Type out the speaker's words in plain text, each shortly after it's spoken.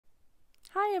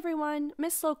Hi everyone,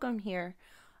 Miss Slocum here.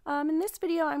 In this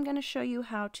video I'm going to show you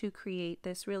how to create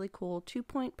this really cool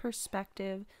 2-point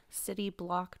perspective city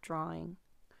block drawing.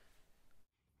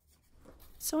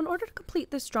 So in order to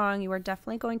complete this drawing you are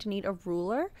definitely going to need a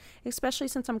ruler, especially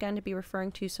since I'm going to be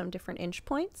referring to some different inch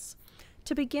points.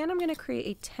 To begin, I'm going to create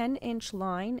a 10-inch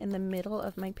line in the middle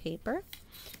of my paper,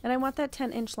 and I want that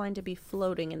 10-inch line to be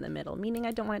floating in the middle, meaning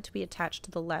I don't want it to be attached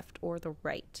to the left or the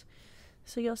right.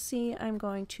 So you'll see I'm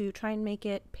going to try and make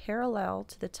it parallel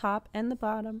to the top and the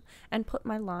bottom and put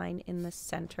my line in the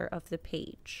center of the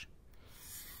page.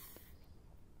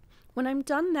 When I'm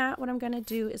done that, what I'm going to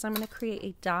do is I'm going to create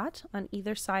a dot on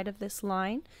either side of this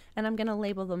line, and I'm going to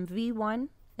label them V1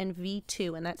 and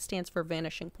V2, and that stands for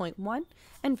vanishing point 1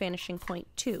 and vanishing point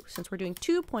 2. Since we're doing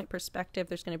 2-point perspective,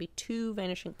 there's going to be 2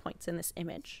 vanishing points in this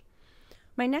image.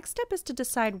 My next step is to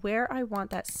decide where I want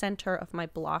that center of my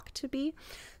block to be.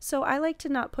 So I like to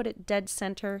not put it dead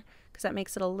center because that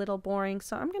makes it a little boring.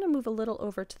 So I'm going to move a little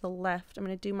over to the left. I'm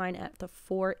going to do mine at the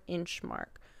 4-inch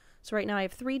mark. So right now I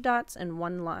have 3 dots and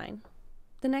 1 line.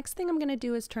 The next thing I'm going to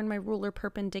do is turn my ruler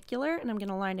perpendicular, and I'm going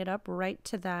to line it up right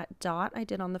to that dot I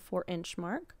did on the 4-inch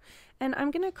mark. And I'm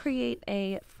going to create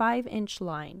a 5-inch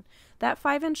line. That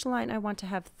 5-inch line I want to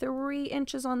have 3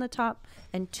 inches on the top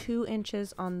and 2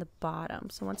 inches on the bottom.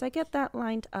 So once I get that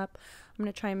lined up, I'm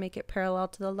going to try and make it parallel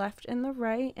to the left and the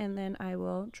right, and then I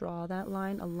will draw that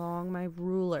line along my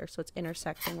ruler so it's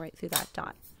intersecting right through that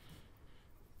dot.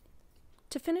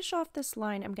 To finish off this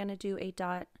line, I'm going to do a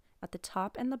dot at the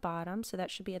top and the bottom, so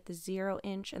that should be at the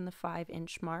 0-inch and the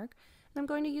 5-inch mark. And I'm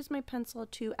going to use my pencil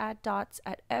to add dots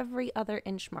at every other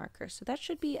inch marker. So that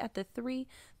should be at the 3,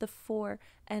 the 4,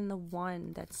 and the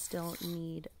 1 that still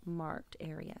need marked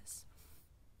areas.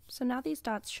 So now these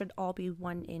dots should all be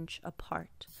 1 inch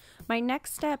apart. My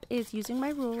next step is using my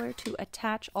ruler to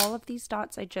attach all of these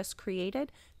dots I just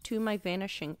created to my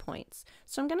vanishing points.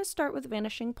 So I'm going to start with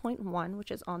vanishing point 1,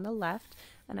 which is on the left,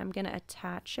 and I'm going to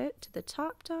attach it to the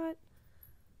top dot,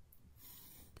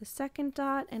 the second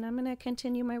dot, and I'm going to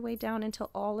continue my way down until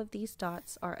all of these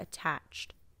dots are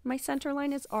attached. My center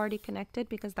line is already connected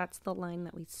because that's the line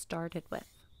that we started with.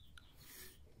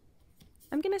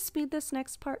 I'm going to speed this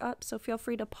next part up, so feel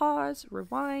free to pause,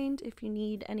 rewind if you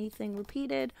need anything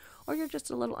repeated, or you're just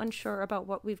a little unsure about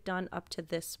what we've done up to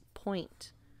this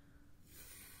point.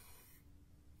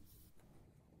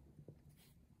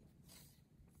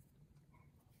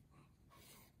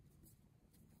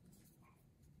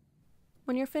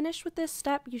 When you're finished with this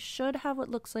step, you should have what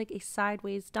looks like a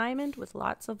sideways diamond with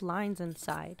lots of lines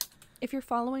inside. If you're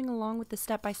following along with the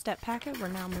step-by-step packet, we're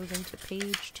now moving to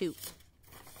page 2.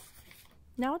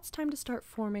 Now it's time to start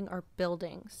forming our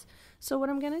buildings. So what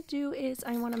I'm going to do is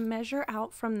I want to measure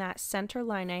out from that center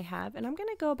line I have, and I'm going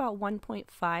to go about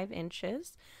 1.5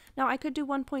 inches. Now I could do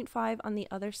 1.5 on the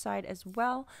other side as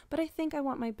well, but I think I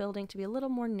want my building to be a little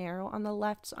more narrow on the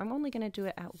left, so I'm only going to do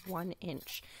it at 1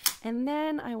 inch. And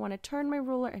then I want to turn my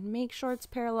ruler and make sure it's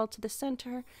parallel to the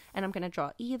center, and I'm going to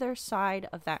draw either side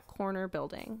of that corner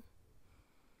building.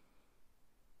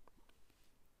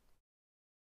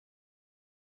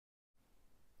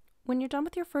 When you're done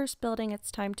with your first building,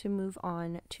 it's time to move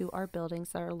on to our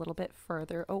buildings that are a little bit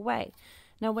further away.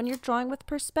 Now, when you're drawing with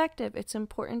perspective, it's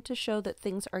important to show that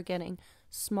things are getting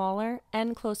smaller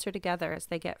and closer together as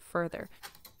they get further.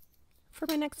 For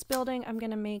my next building, I'm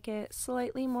going to make it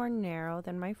slightly more narrow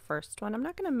than my first one. I'm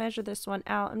not going to measure this one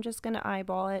out. I'm just going to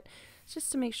eyeball it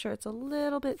just to make sure it's a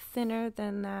little bit thinner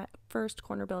than that first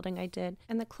corner building I did.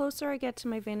 And the closer I get to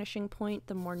my vanishing point,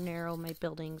 the more narrow my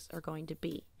buildings are going to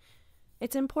be.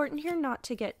 It's important here not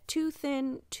to get too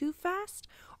thin too fast,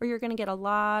 or you're going to get a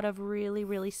lot of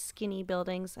really skinny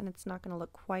buildings and it's not going to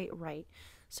look quite right.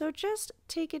 So just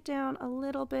take it down a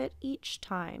little bit each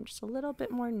time, just a little bit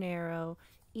more narrow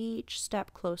each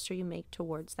step closer you make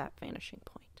towards that vanishing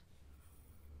point.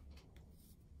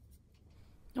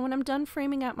 And when I'm done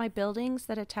framing out my buildings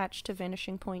that attach to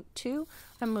vanishing point 2,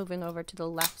 I'm moving over to the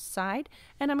left side,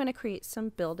 and I'm going to create some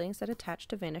buildings that attach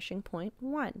to vanishing point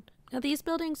 1. Now these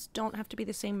buildings don't have to be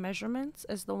the same measurements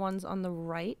as the ones on the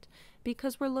right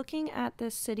because we're looking at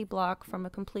this city block from a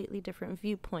completely different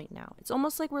viewpoint now. It's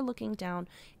almost like we're looking down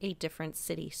a different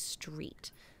city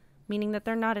street, meaning that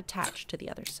they're not attached to the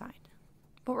other side.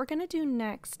 What we're going to do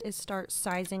next is start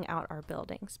sizing out our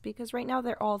buildings because right now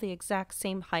they're all the exact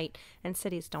same height and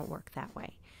cities don't work that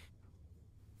way.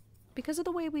 Because of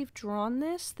the way we've drawn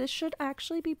this, this should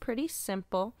actually be pretty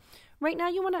simple. Right now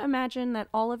you want to imagine that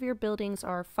all of your buildings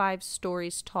are 5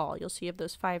 stories tall. You'll see you have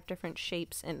those 5 different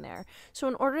shapes in there. So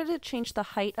in order to change the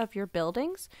height of your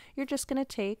buildings, you're just going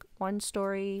to take 1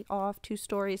 story off, 2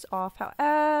 stories off,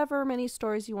 however many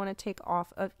stories you want to take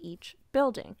off of each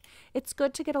building. It's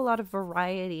good to get a lot of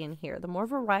variety in here. The more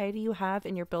variety you have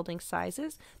in your building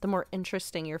sizes, the more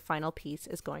interesting your final piece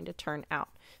is going to turn out.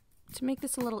 To make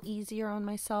this a little easier on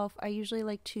myself, I usually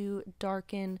like to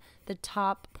darken the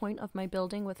top point of my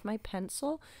building with my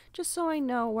pencil, just so I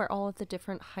know where all of the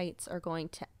different heights are going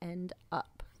to end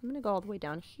up. I'm going to go all the way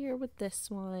down here with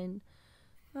this one.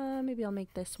 Maybe I'll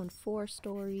make this one 4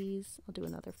 stories. I'll do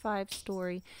another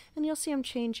 5-story, and you'll see I'm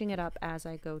changing it up as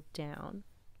I go down.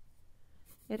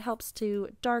 It helps to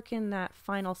darken that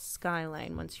final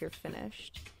skyline once you're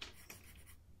finished.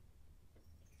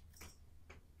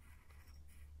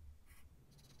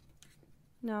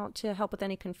 Now, to help with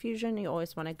any confusion, you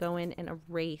always want to go in and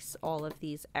erase all of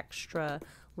these extra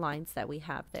lines that we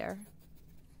have there.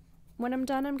 When I'm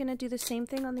done, I'm going to do the same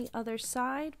thing on the other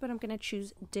side, but I'm going to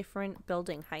choose different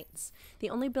building heights. The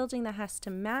only building that has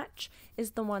to match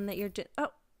is the one that you're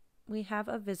oh, we have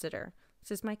a visitor.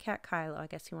 This is my cat Kylo. I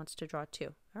guess he wants to draw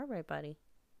too. All right, buddy.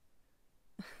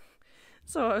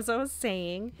 So as I was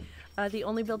saying, the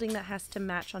only building that has to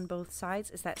match on both sides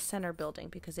is that center building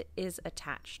because it is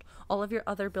attached. All of your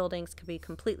other buildings could be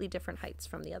completely different heights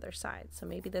from the other side. So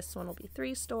maybe this one will be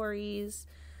 3 stories,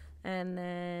 and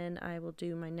then I will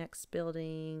do my next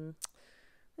building.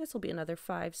 This will be another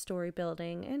 5-story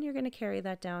building, and you're going to carry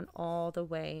that down all the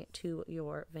way to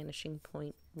your vanishing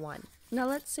point 1. Now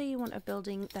let's say you want a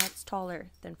building that's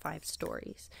taller than 5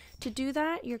 stories. To do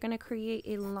that, you're going to create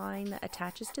a line that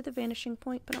attaches to the vanishing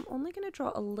point, but I'm only going to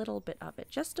draw a little bit of it.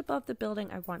 Just above the building,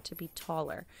 I want to be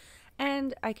taller.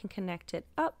 And I can connect it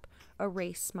up,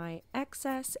 erase my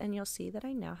excess, and you'll see that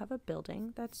I now have a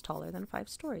building that's taller than 5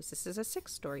 stories. This is a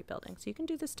 6-story building, so you can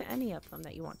do this to any of them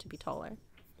that you want to be taller.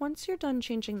 Once you're done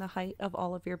changing the height of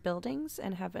all of your buildings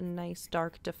and have a nice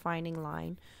dark defining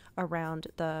line around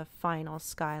the final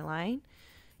skyline,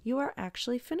 you are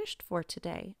actually finished for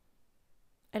today.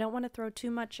 I don't want to throw too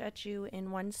much at you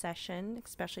in one session,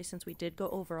 especially since we did go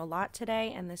over a lot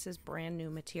today and this is brand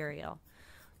new material.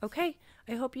 Okay,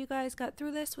 I hope you guys got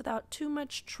through this without too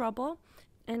much trouble,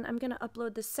 and I'm going to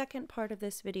upload the second part of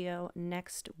this video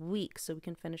next week so we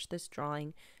can finish this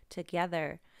drawing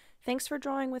together. Thanks for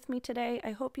drawing with me today.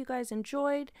 I hope you guys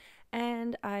enjoyed,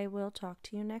 and I will talk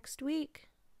to you next week.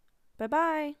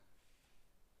 Bye-bye.